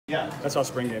That's how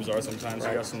spring games are sometimes.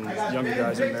 You got some younger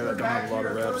guys in there that don't have a lot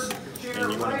of reps,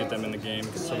 and you want to get them in the game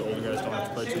so the older guys don't have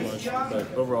to play too much.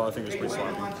 But overall, I think it's pretty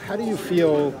sloppy. How do you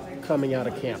feel coming out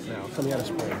of camp now, coming out of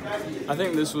spring? I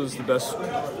think this was the best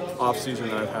off-season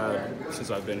that I've had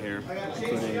since I've been here,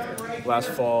 including last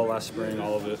fall, last spring,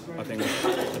 all of it. I think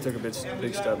I took a big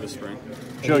step this spring.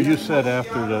 Joe, you said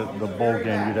after the bowl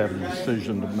game you'd have a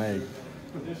decision to make.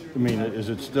 I mean, is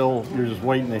it still, you're just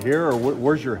waiting to hear, or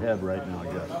where's your head right now, I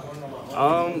guess?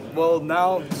 Well,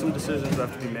 now some decisions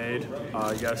have to be made. You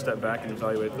got to step back and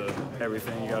evaluate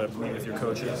everything. You got to meet with your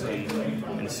coaches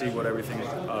and see what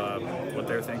what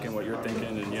they're thinking, what you're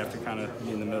thinking, and you have to kind of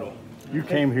be in the middle. You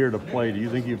came here to play. Do you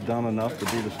think you've done enough to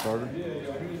be the starter?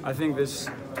 I think this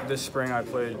spring I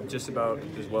played just about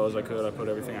as well as I could. I put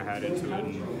everything I had into it,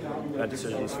 and that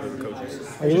decision's for the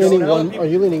coaches. Are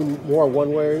you leaning more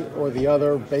one way or the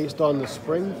other based on the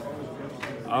spring?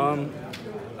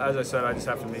 As I said, I just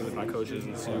have to meet with my coaches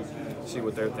and see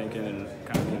what they're thinking and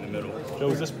kind of be in the middle. Joe,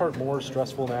 is this part more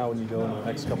stressful now when you go in the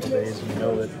next couple of days and you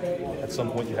know that at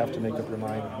some point you have to make up your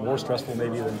mind? More stressful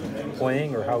maybe than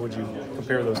playing, or how would you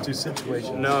compare those two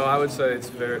situations? No, I would say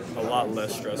it's a lot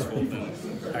less stressful than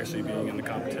actually being in the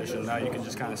competition. Now you can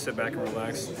just kind of sit back and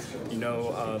relax. You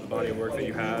know the body of work that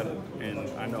you had, and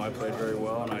I know I played very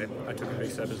well, and I took a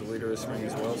big step as a leader this spring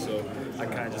as well, so I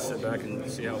can kind of just sit back and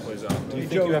see how it plays out. Do you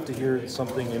think you have to hear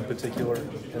something in particular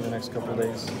in the next couple of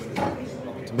days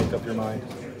to make up your mind?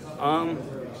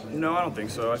 No, I don't think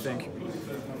so. I think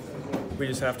we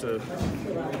just have to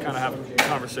kind of have a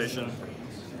conversation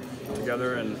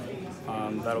together, and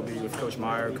that'll be with Coach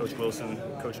Meyer, Coach Wilson,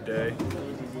 Coach Day,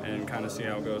 and kind of see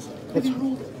how it goes. Have you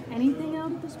ruled anything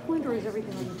out at this point, or is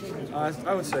everything on the table?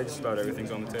 I would say just about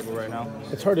everything's on the table right now.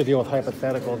 It's hard to deal with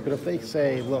hypotheticals, but if they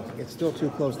say, look, it's still too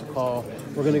close to call,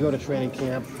 we're going to go to training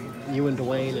camp, you and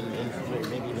Dwayne and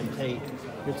maybe even Tate,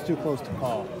 it's too close to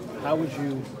call. How would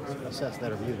you assess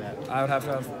that or view that? I would have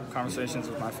to have conversations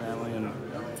with my family and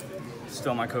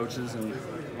still my coaches and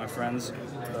my friends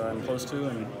that I'm close to,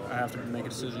 and I have to make a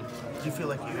decision. Do you feel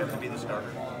like you have to be the starter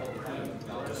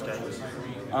to stay?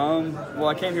 Well,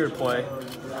 I came here to play.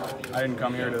 I didn't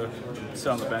come here to sit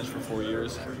on the bench for 4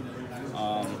 years.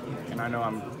 And I know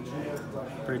I'm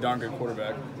a pretty darn good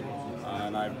quarterback.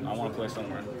 And I want to play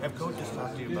somewhere. Have coaches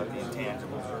talked to you about the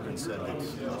intangibles? Urban said that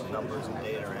those numbers and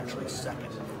data are actually second.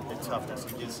 The toughness,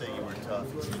 he did say you were tough,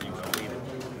 and you completed.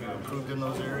 Have you improved in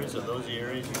those areas? Are those the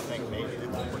areas you think maybe that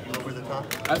will put you over the top?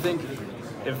 I think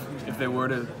if they were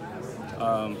to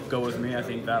go with me, I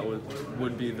think that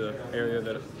would be the area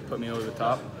that put me over the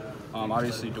top.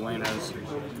 Obviously, Dwayne has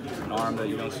an arm that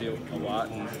you don't see a lot,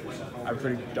 and I have a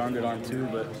pretty darn good arm too,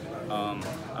 but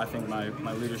I think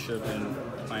my leadership and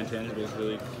my intangibles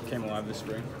really came alive this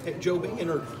spring. Hey, Joe, being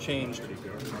interchanged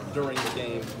during the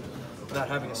game, not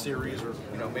having a series or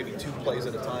maybe 2 plays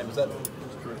at a time, is that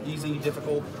easy,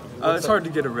 difficult? It's hard to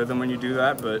get a rhythm when you do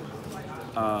that, but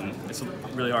it's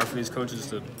really hard for these coaches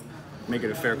to make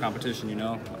it a fair competition,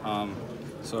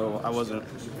 So I wasn't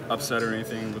upset or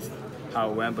anything with how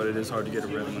it went, but it is hard to get a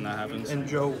rhythm when that happens. And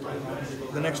Joe,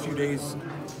 the next few days,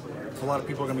 a lot of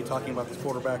people are going to be talking about this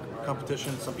quarterback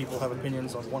competition. Some people have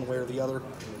opinions on one way or the other.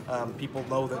 People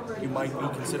know that you might be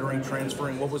considering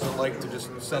transferring. What was it like to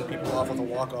just send people off with a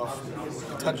walk-off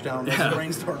touchdown as the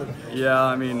rain started? Yeah,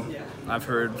 I mean, I've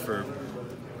heard for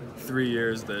 3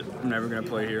 years that I'm never going to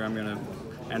play here. I'm going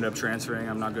to end up transferring.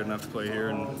 I'm not good enough to play here,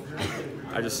 and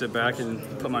I just sit back and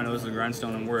put my nose to the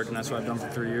grindstone and work, and that's what I've done for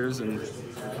 3 years, and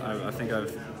I think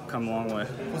I've come a long way.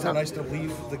 Was it nice to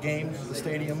leave the game, the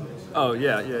stadium? Oh,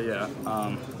 yeah.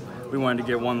 We wanted to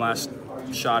get one last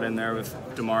shot in there with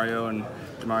DeMario, and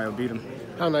DeMario beat him.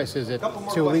 How nice is it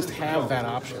to at least have that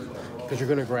option, because you're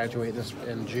going to graduate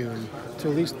in June, to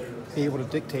at least be able to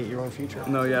dictate your own future?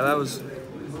 No, yeah, that was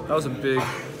a big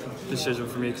decision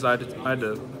for me, because I had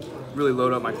to really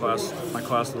load up my class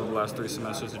over the last 3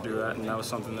 semesters to do that, and that was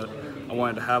something that I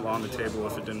wanted to have on the table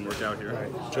if it didn't work out here.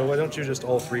 Right. Joe, why don't you just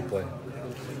all 3 play?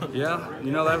 Yeah,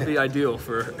 that would be ideal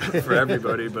for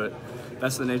everybody, but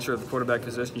that's the nature of the quarterback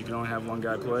position. You can only have one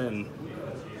guy play, and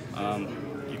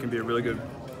you can be a really good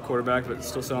quarterback but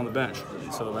still sit on the bench.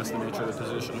 So that's the nature of the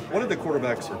position. What did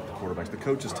the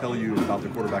coaches tell you about the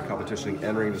quarterback competition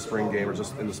entering the spring game or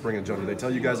just in the spring in general? Did they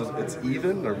tell you guys it's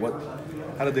even, or what?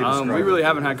 How did they describe it? We really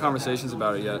haven't had conversations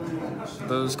about it yet.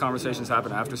 Those conversations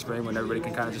happen after spring when everybody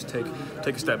can kind of just take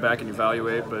a step back and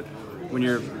evaluate. But when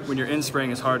you're in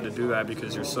spring, it's hard to do that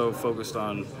because you're so focused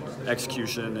on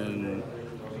execution and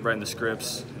writing the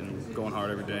scripts and going hard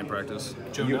every day in practice.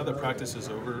 Joe, now that practice is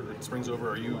over, spring's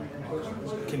over, are you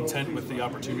content with the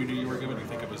opportunity you were given? Do you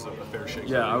think it was a fair shake?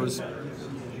 Yeah, I was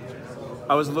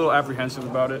I was a little apprehensive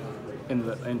about it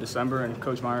in December, and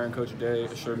Coach Meyer and Coach Day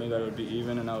assured me that it would be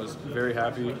even, and I was very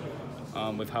happy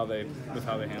with how they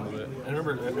handled it. I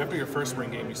remember after your first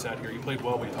spring game, you sat here, you played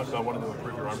well, but you talked about wanting to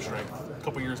improve your arm strength. A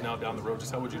couple years now down the road,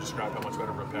 just how would you describe how much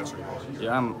better of a passer you are?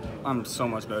 Yeah, I'm so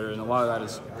much better, and a lot of that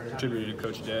is attributed to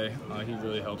Coach Day. He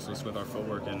really helps us with our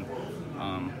footwork, and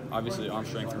obviously arm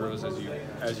strength grows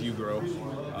as you grow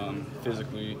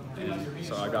physically. And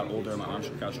so I got older, my arm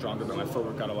strength got stronger, but my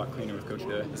footwork got a lot cleaner with Coach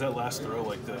Day. Is that last throw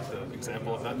like the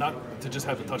example of that? Not to just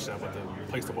have the touchdown, but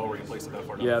to place the ball where you placed it that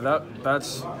far down? Yeah,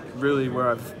 that's really where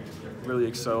I've really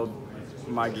excelled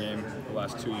my game the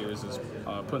last 2 years is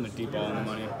putting the deep ball in the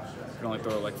money. I can only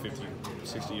throw it like 50,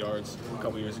 60 yards a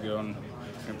couple years ago, and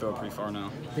I can throw it pretty far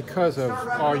now. Because of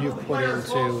all you've put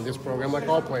into this program, like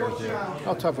all players do,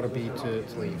 how tough would it be to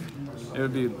leave? It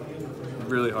would be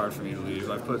really hard for me to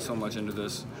leave. I've put so much into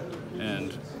this,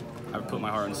 and I've put my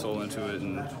heart and soul into it,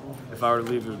 and if I were to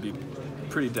leave, it would be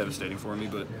pretty devastating for me,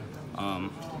 but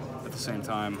at the same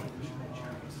time,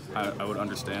 I would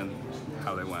understand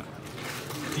how they went.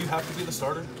 Do you have to be the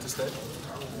starter to stay?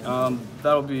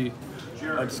 That'll be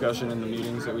a discussion in the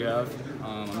meetings that we have.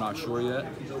 I'm not sure yet,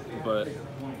 but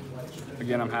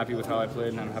again, I'm happy with how I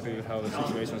played, and I'm happy with how the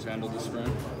situation was handled this spring.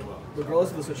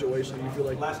 Regardless of the situation, do you feel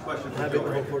like having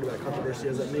the whole quarterback controversy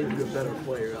has that made you a better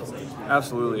player?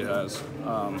 Absolutely, it has.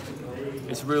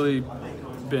 It's really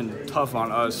been tough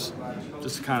on us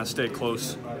just to kind of stay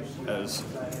close as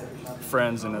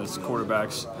friends and as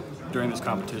quarterbacks during this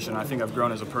competition. I think I've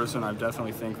grown as a person. I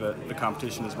definitely think that the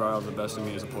competition has brought out the best in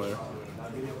me as a player.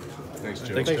 Thanks,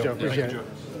 Joe. Thanks, Joe. Appreciate it. Joe.